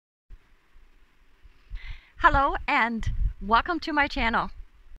Hello and welcome to my channel.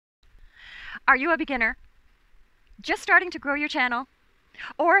 Are you a beginner? Just starting to grow your channel?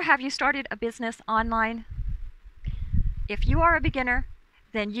 Or have you started a business online? If you are a beginner,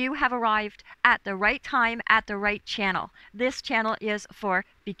 then you have arrived at the right time at the right channel. This channel is for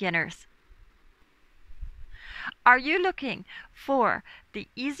beginners. Are you looking for the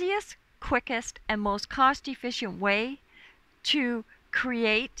easiest, quickest, and most cost-efficient way to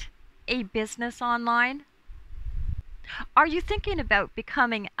create a business online? Are you thinking about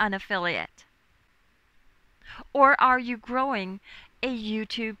becoming an affiliate? Or are you growing a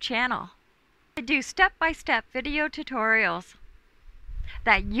YouTube channel? I do step-by-step video tutorials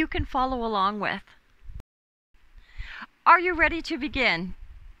that you can follow along with. Are you ready to begin?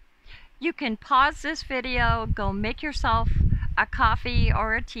 You can pause this video, go make yourself a coffee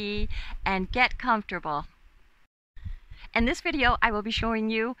or a tea, and get comfortable. In this video, I will be showing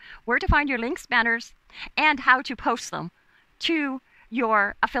you where to find your links, banners, and how to post them to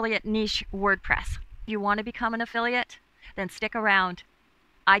your affiliate niche WordPress. If you want to become an affiliate, then stick around.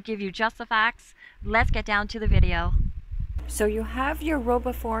 I give you just the facts. Let's get down to the video. So you have your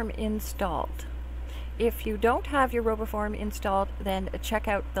RoboForm installed. If you don't have your RoboForm installed, then check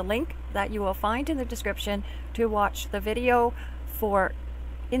out the link that you will find in the description to watch the video for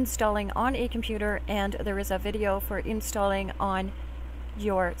installing on a computer, and there is a video for installing on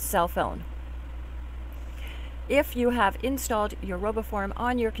your cell phone. If you have installed your RoboForm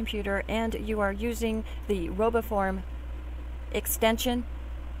on your computer and you are using the RoboForm extension,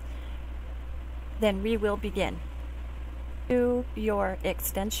 then we will begin. To your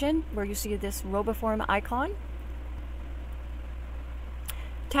extension, where you see this RoboForm icon,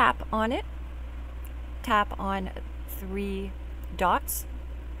 tap on it, tap on 3 dots,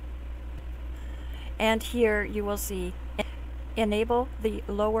 and here you will see enable the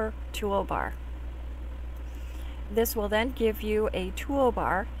lower toolbar. This will then give you a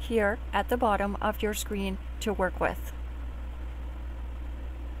toolbar here at the bottom of your screen to work with.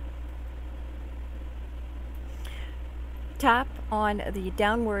 Tap on the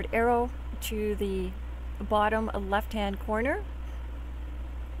downward arrow to the bottom left-hand corner,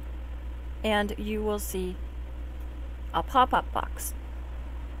 and you will see a pop-up box.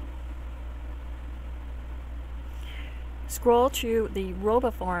 Scroll to the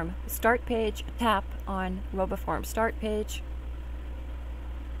RoboForm Start page, tap on RoboForm Start page.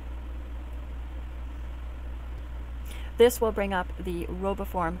 This will bring up the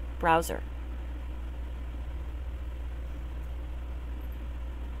RoboForm browser.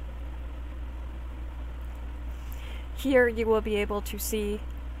 Here you will be able to see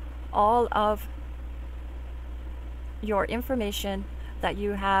all of your information that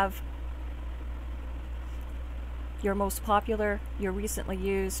you have, your most popular, your recently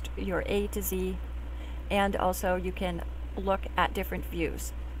used, your A to Z, and also you can look at different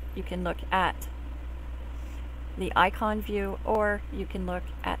views. You can look at the icon view, or you can look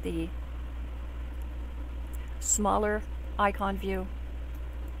at the smaller icon view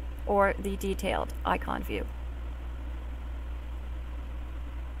or the detailed icon view.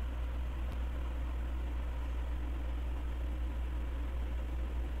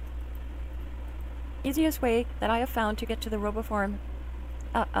 Easiest way that I have found to get to the RoboForm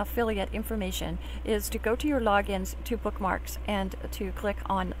affiliate information is to go to your logins, to bookmarks, and to click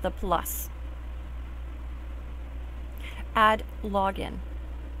on the plus. Add login.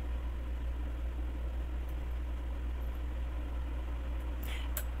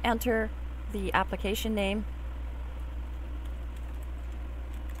 Enter the application name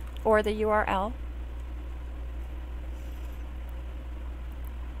or the URL.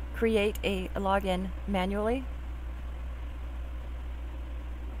 Create a login manually.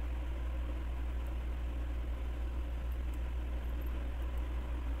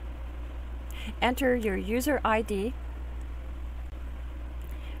 Enter your user ID.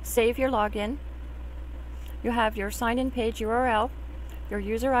 Save your login. You have your sign-in page URL, your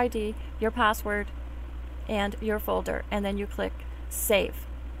user ID, your password, and your folder, and then you click Save.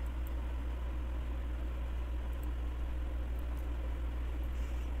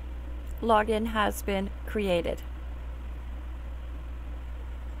 Login has been created.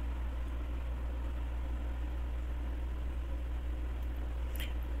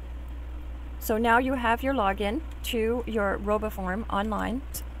 So now you have your login to your RoboForm online,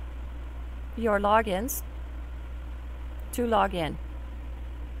 your logins to log in.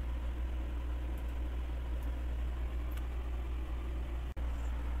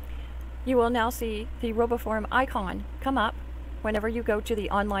 You will now see the RoboForm icon come up. Whenever you go to the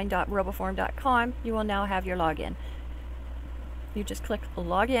online.roboform.com, you will now have your login. You just click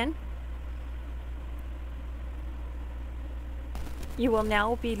Login, You will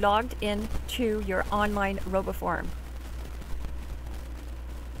now be logged in to your online RoboForm.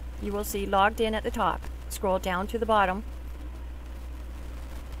 You will see logged in at the top. Scroll down to the bottom.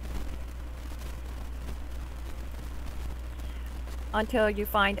 Until you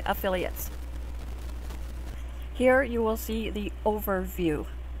find affiliates. Here you will see the overview.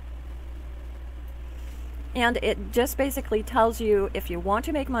 And it just basically tells you if you want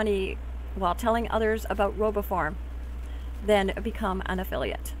to make money while telling others about RoboForm, then become an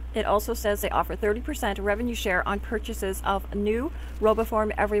affiliate. It also says they offer 30% revenue share on purchases of new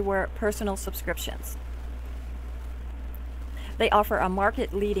RoboForm Everywhere personal subscriptions. They offer a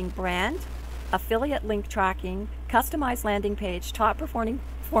market-leading brand, affiliate link tracking, customized landing page, top performing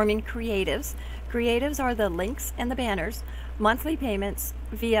creatives. Creatives are the links and the banners, monthly payments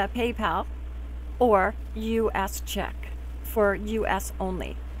via PayPal or US check for US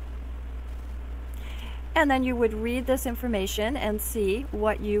only. And then you would read this information and see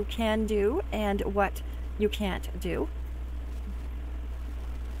what you can do and what you can't do.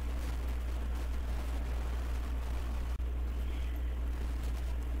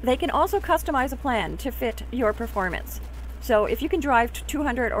 They can also customize a plan to fit your performance. So if you can drive to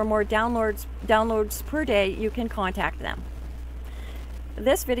 200 or more downloads per day, you can contact them.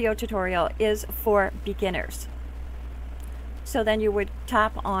 This video tutorial is for beginners. So then you would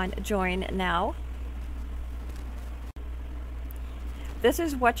tap on Join Now. This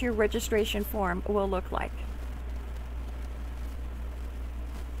is what your registration form will look like.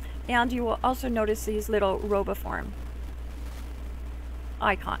 And you will also notice these little RoboForm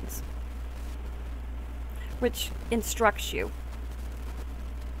icons, which instructs you.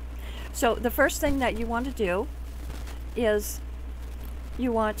 So the first thing that you want to do is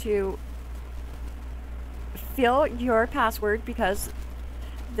you want to fill your password, because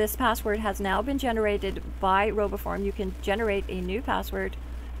this password has now been generated by RoboForm. You can generate a new password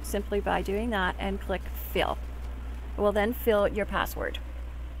simply by doing that and click Fill. It will then fill your password.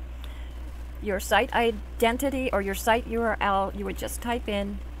 Your site identity or your site URL, you would just type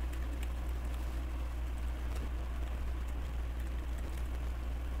in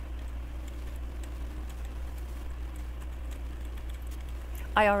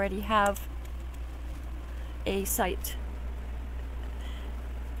I already have a site.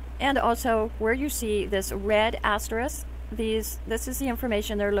 And also where you see this red asterisk, this is the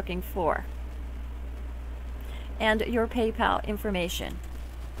information they're looking for. And your PayPal information.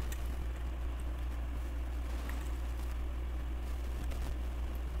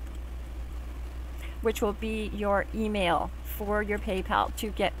 Which will be your email for your PayPal to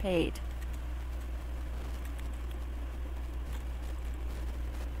get paid.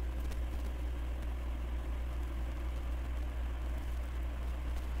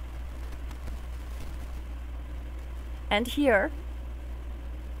 And here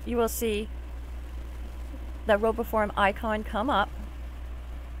you will see the RoboForm icon come up,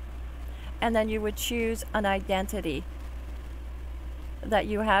 and then you would choose an identity that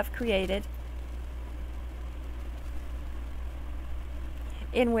you have created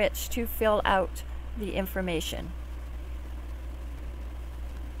in which to fill out the information.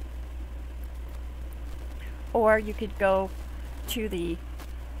 Or you could go to the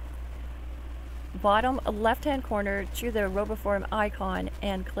bottom left-hand corner to the RoboForm icon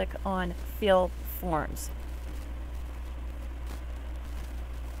and click on Fill Forms.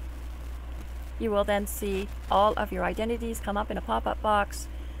 You will then see all of your identities come up in a pop-up box.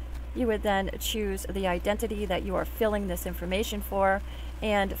 You would then choose the identity that you are filling this information for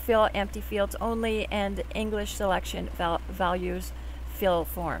and fill empty fields only and English selection values fill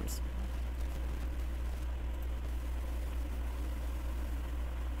forms.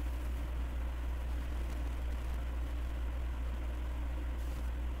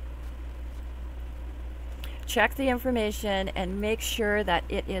 Check the information and make sure that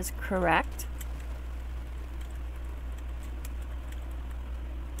it is correct.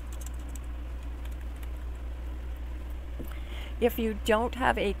 If you don't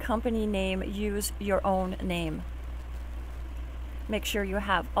have a company name, use your own name. Make sure you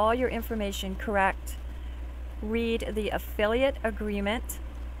have all your information correct. Read the affiliate agreement.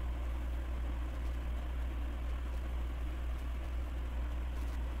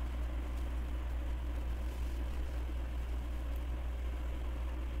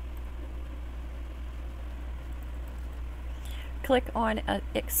 Click on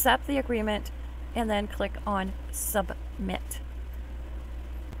Accept the agreement and then click on Submit.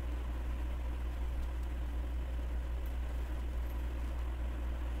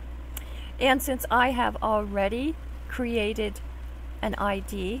 And since I have already created an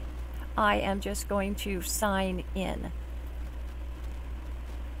ID, I am just going to sign in.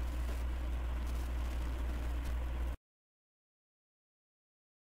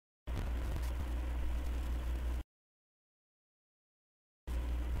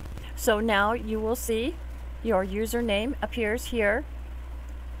 So now you will see your username appears here,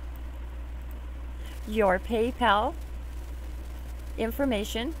 your PayPal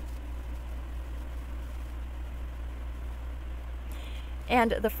information,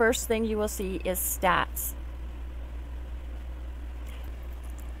 and the first thing you will see is stats.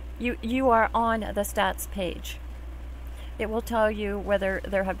 You are on the stats page. It will tell you whether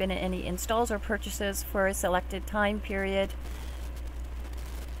there have been any installs or purchases for a selected time period.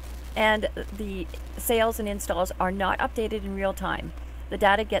 And the sales and installs are not updated in real time. The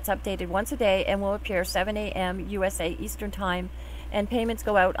data gets updated once a day and will appear 7 a.m. USA Eastern Time, and payments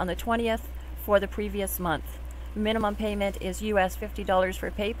go out on the 20th for the previous month. Minimum payment is US $50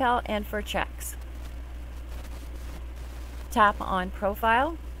 for PayPal and for checks. Tap on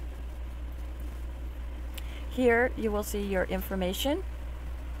Profile. Here you will see your information.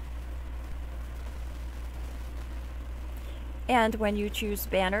 And when you choose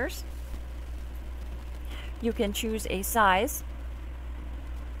banners, you can choose a size,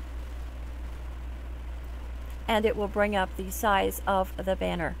 and it will bring up the size of the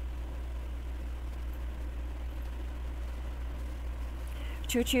banner.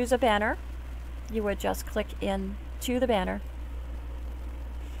 To choose a banner, you would just click into the banner,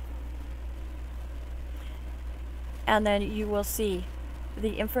 and then you will see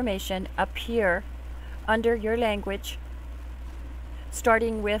the information appear under your language,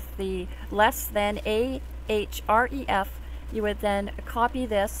 starting with the less than AHREF. You would then copy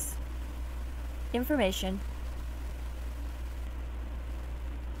this information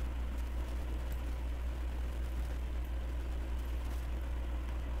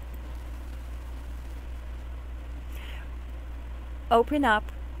open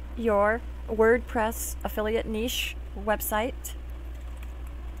up your WordPress affiliate niche website,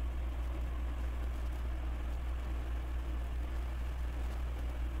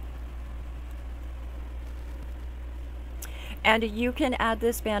 and you can add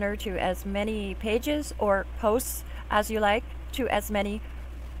this banner to as many pages or posts as you like, to as many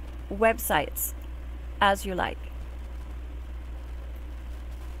websites as you like.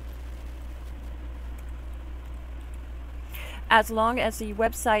 As long as the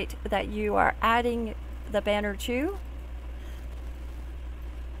website that you are adding the banner to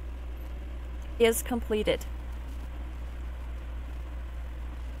is completed.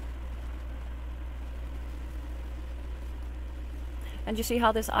 And you see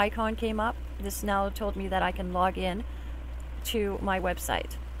how this icon came up? This now told me that I can log in to my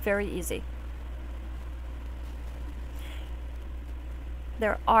website. Very easy.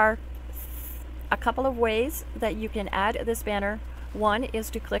 There are a couple of ways that you can add this banner. One is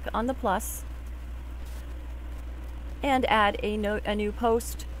to click on the plus and add a new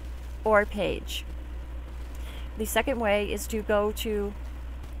post or page. The second way is to go to,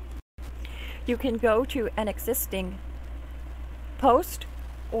 you can go to an existing post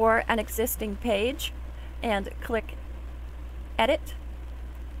or an existing page and click edit,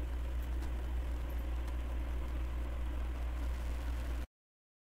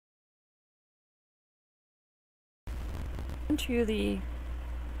 to the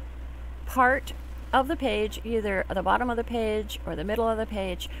part of the page, either at the bottom of the page or the middle of the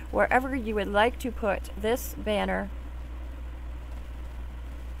page, wherever you would like to put this banner.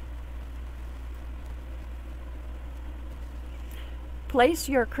 Place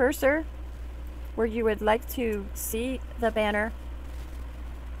your cursor where you would like to see the banner.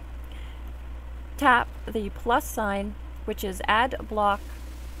 Tap the plus sign, which is add block.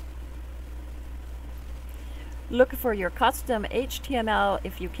 Look for your custom HTML.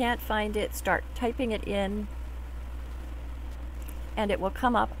 If you can't find it, start typing it in, and it will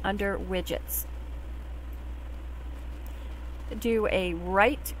come up under widgets. Do a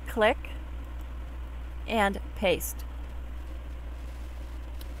right click and paste.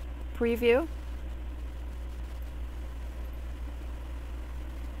 Preview.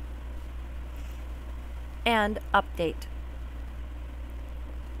 And update.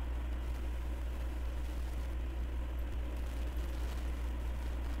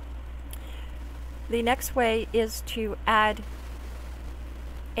 The next way is to add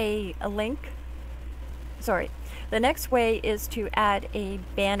a link. The next way is to add a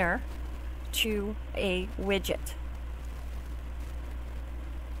banner to a widget.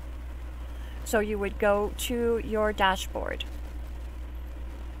 So you would go to your dashboard.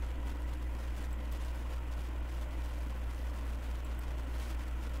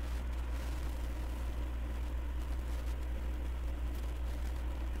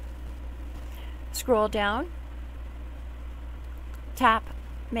 Scroll down, tap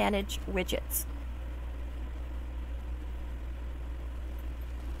Manage Widgets.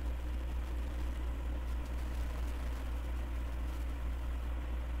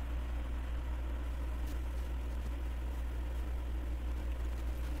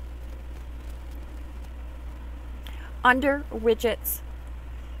 Under Widgets,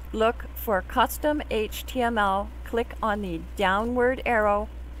 look for Custom HTML, click on the downward arrow,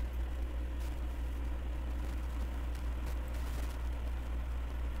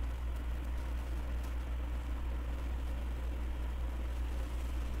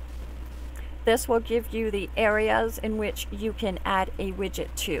 this will give you the areas in which you can add a widget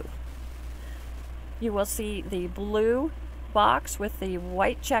to. You will see the blue box with the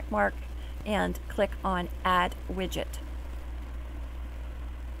white check mark and click on Add Widget.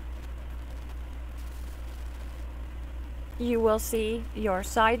 You will see your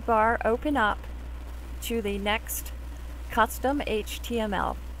sidebar open up to the next Custom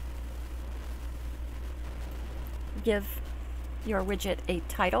HTML. Give your widget a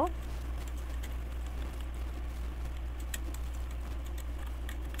title.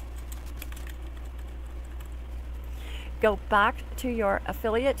 Go back to your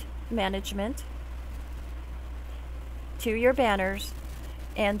affiliate management, to your banners,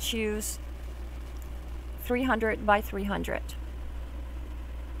 and choose 300 by 300.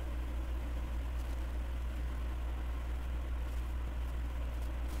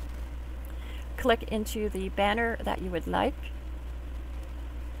 Click into the banner that you would like.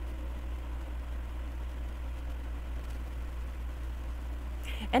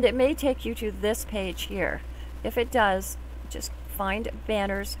 And it may take you to this page here. If it does, just find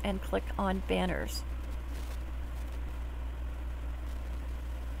banners and click on banners.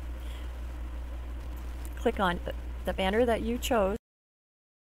 Click on the banner that you chose.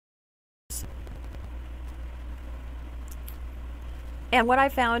 And what I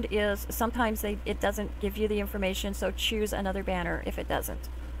found is sometimes it doesn't give you the information, so choose another banner if it doesn't.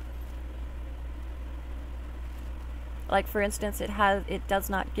 Like for instance, it does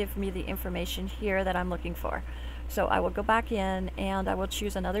not give me the information here that I'm looking for. So I will go back in and I will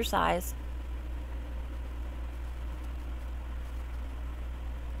choose another size.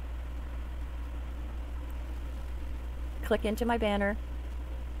 Click into my banner.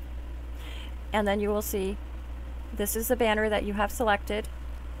 And then you will see this is the banner that you have selected.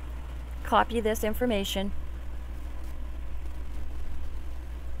 Copy this information.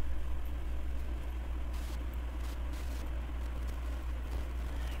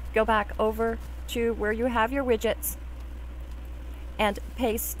 Go back over to where you have your widgets and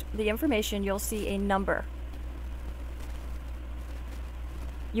paste the information. You'll see a number.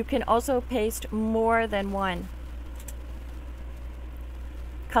 You can also paste more than one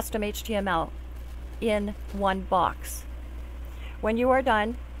custom HTML in one box. When you are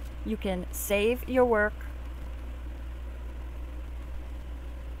done, you can save your work,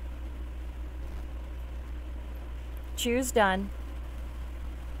 choose Done,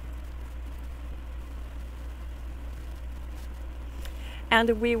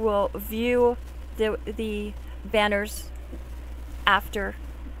 and we will view the banners after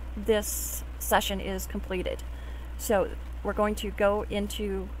this session is completed. So we're going to go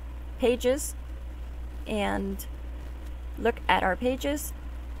into Pages and look at our pages.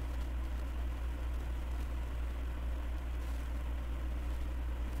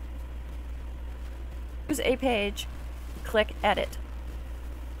 Choose a page, click Edit.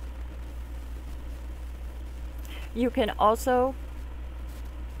 You can also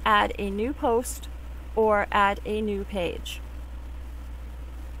add a new post or add a new page.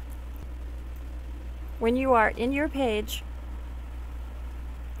 When you are in your page,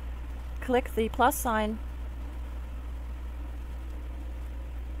 click the plus sign,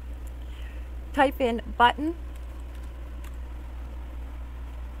 type in button,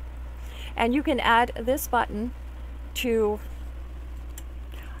 and you can add this button to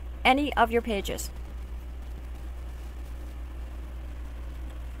any of your pages.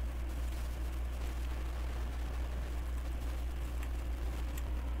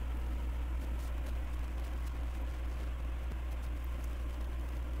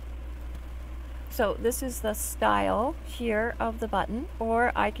 So this is the style here of the button,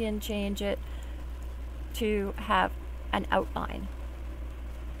 or I can change it to have an outline.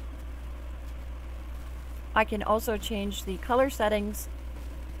 I can also change the color settings,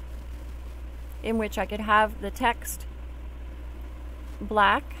 in which I could have the text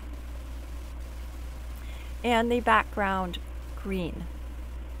black and the background green.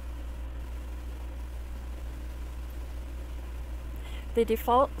 The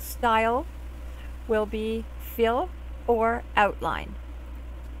default style will be fill or outline.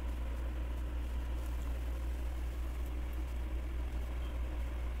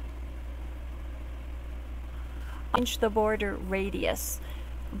 Change the border radius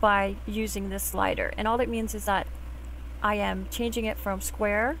by using this slider, and all it means is that I am changing it from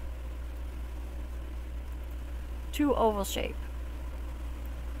square to oval shape.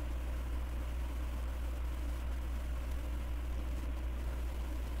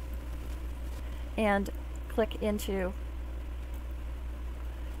 And click into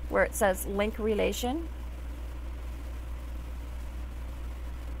where it says link relation.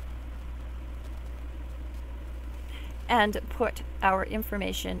 And put our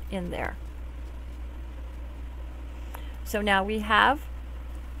information in there. So now we have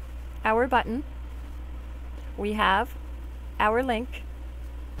our button, we have our link,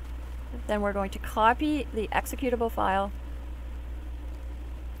 then we're going to copy the executable file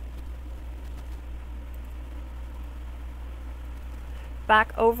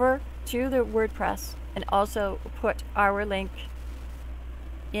back over to the WordPress and also put our link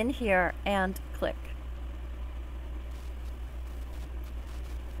in here and click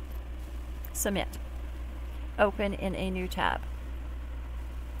Submit. Open in a new tab.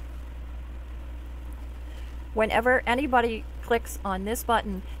 Whenever anybody clicks on this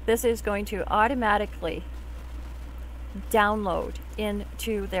button, this is going to automatically download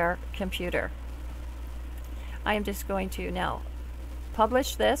into their computer. I am just going to now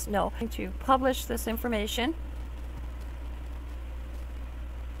publish this. No, I'm going to publish this information.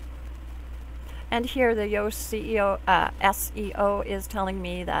 And here the Yoast SEO is telling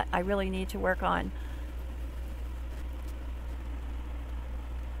me that I really need to work on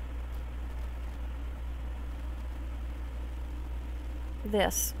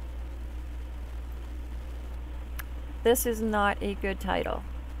this. This is not a good title.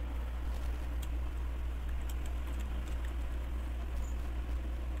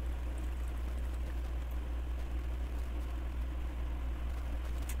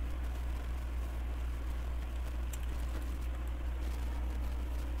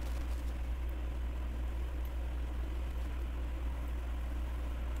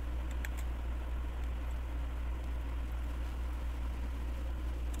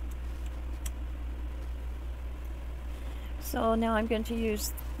 So now I'm going to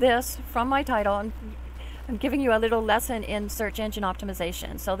use this from my title. I'm giving you a little lesson in search engine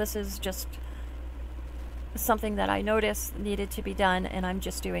optimization. So this is just something that I noticed needed to be done, and I'm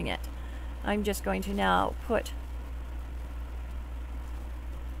just doing it. I'm just going to now put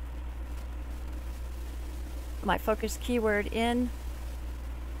my focus keyword in.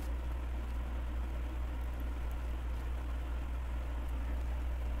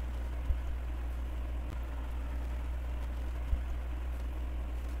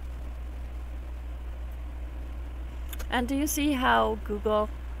 And do you see how Google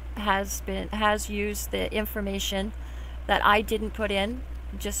has used the information that I didn't put in,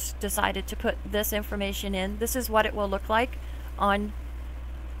 just decided to put this information in? This is what it will look like on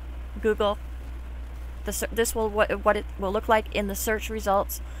Google. This will what it will look like in the search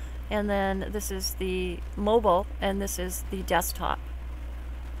results, and then this is the mobile, and this is the desktop.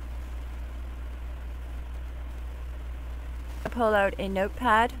 I pull out a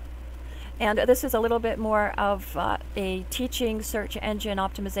notepad. And this is a little bit more of a teaching search engine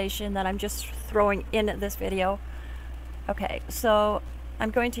optimization that I'm just throwing in this video. Okay, so I'm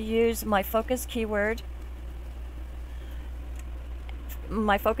going to use my focus keyword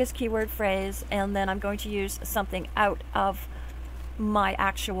phrase, and then I'm going to use something out of my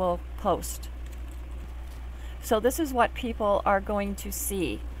actual post. So this is what people are going to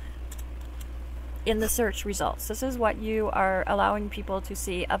see in the search results. This is what you are allowing people to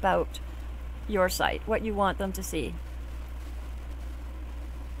see about your site, what you want them to see.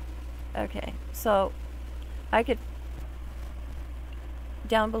 Okay, so I could,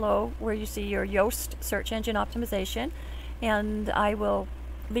 down below where you see your Yoast search engine optimization, and I will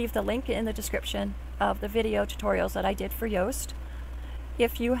leave the link in the description of the video tutorials that I did for Yoast.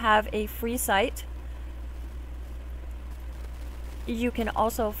 If you have a free site, you can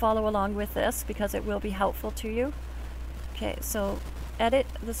also follow along with this because it will be helpful to you. Okay, so edit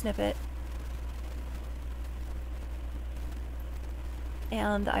the snippet.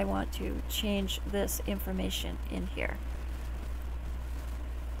 And I want to change this information in here.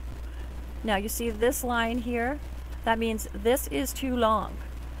 Now you see this line here, that means this is too long.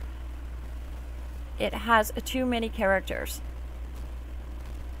 It has too many characters.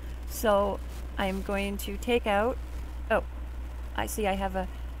 So I'm going to take out, oh, I see I have a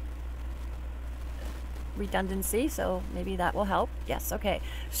redundancy, so maybe that will help. Yes, okay.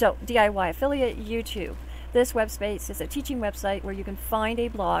 So DIY affiliate YouTube. This website is a teaching website where you can find a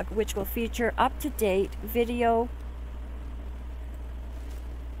blog which will feature up-to-date video,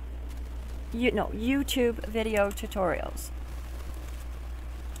 YouTube video tutorials.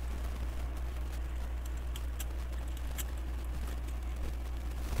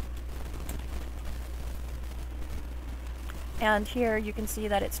 And here you can see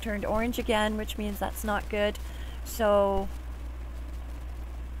that it's turned orange again, which means that's not good. So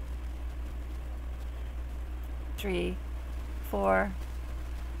 3, 4.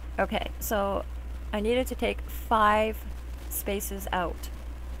 Okay, so I needed to take 5 spaces out.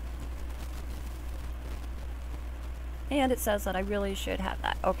 And it says that I really should have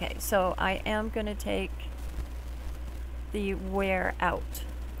that. Okay, so I am going to take the where out.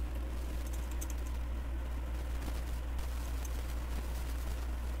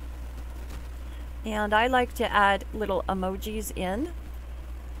 And I like to add little emojis in.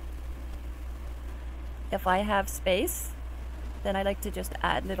 If I have space, then I like to just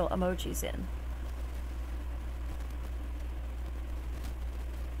add little emojis in.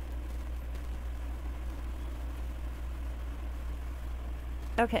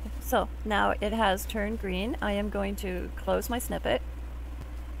 Okay, so now it has turned green. I am going to close my snippet.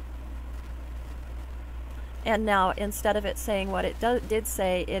 And now instead of it saying what it did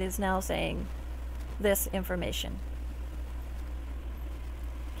say, it is now saying this information.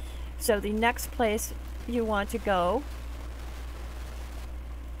 So the next place you want to go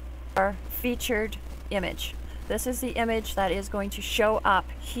are featured image. This is the image that is going to show up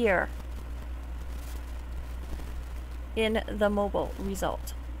here in the mobile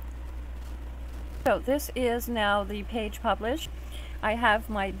result. So this is now the page published. I have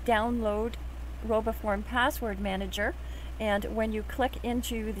my download RoboForm password manager, and when you click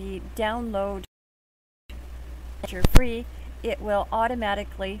into the download free, it will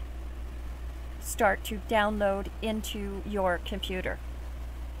automatically start to download into your computer.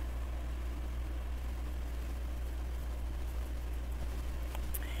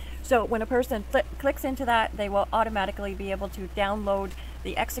 So when a person clicks into that, they will automatically be able to download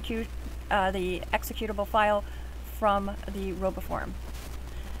the executable file from the RoboForm.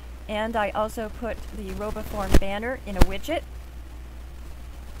 And I also put the RoboForm banner in a widget.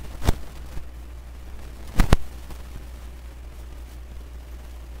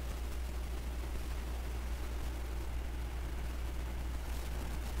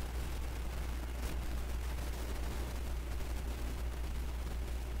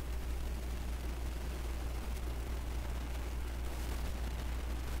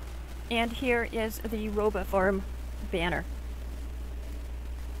 And here is the RoboForm banner.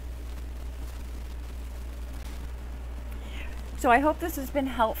 So I hope this has been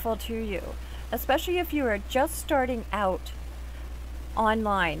helpful to you, especially if you are just starting out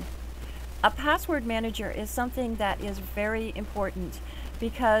online. A password manager is something that is very important,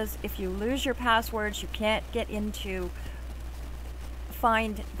 because if you lose your passwords, you can't get into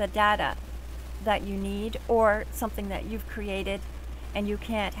find the data that you need or something that you've created, and you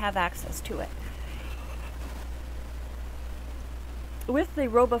can't have access to it. With the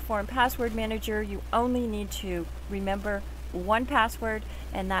RoboForm password manager, you only need to remember one password,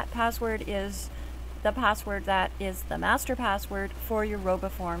 and that password is the password that is the master password for your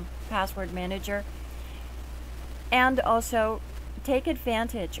RoboForm password manager. And also take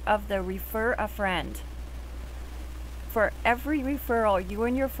advantage of the refer a friend. For every referral, you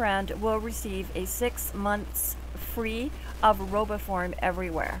and your friend will receive a 6 months free of RoboForm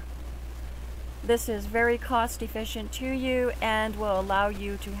everywhere. This is very cost efficient to you and will allow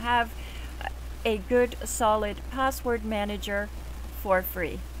you to have a good solid password manager for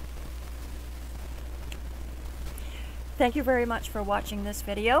free. Thank you very much for watching this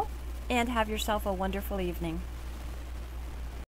video, and have yourself a wonderful evening.